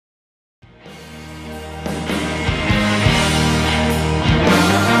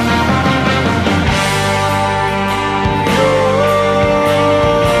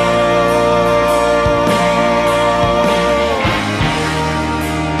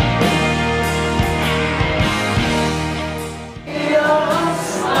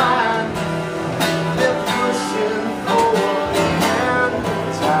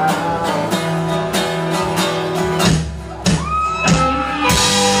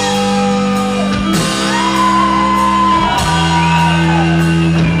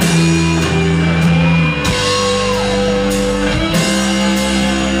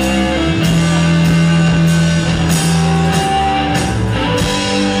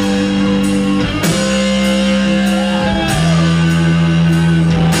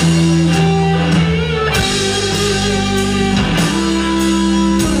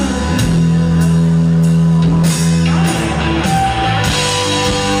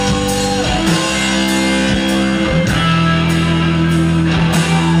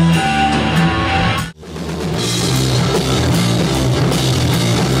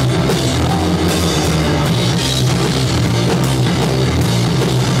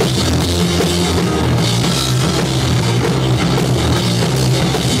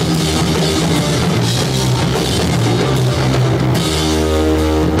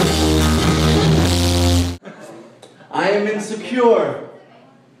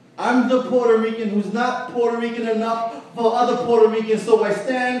I'm the Puerto Rican who's not Puerto Rican enough for other Puerto Ricans, so I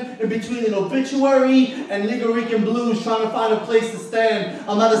stand in between an obituary and Nigerican blues trying to find a place to stand.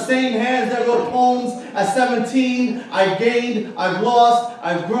 I'm not the same hands that wrote poems at 17. I've gained, I've lost,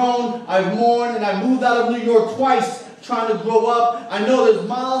 I've grown, I've mourned, and I moved out of New York twice trying to grow up. I know there's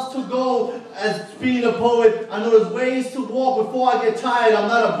miles to go as being a poet. I know there's ways to walk before I get tired. I'm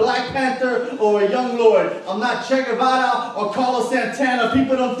not a Black Panther or a Young Lord. I'm not Che Guevara or Carlos Santana.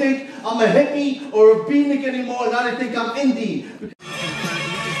 People don't think I'm a hippie or a beatnik anymore. Now they think I'm indie.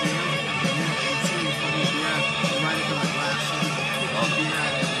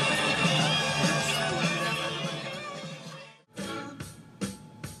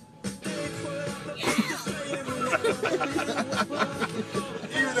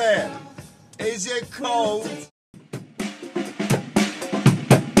 You there? Is it cold?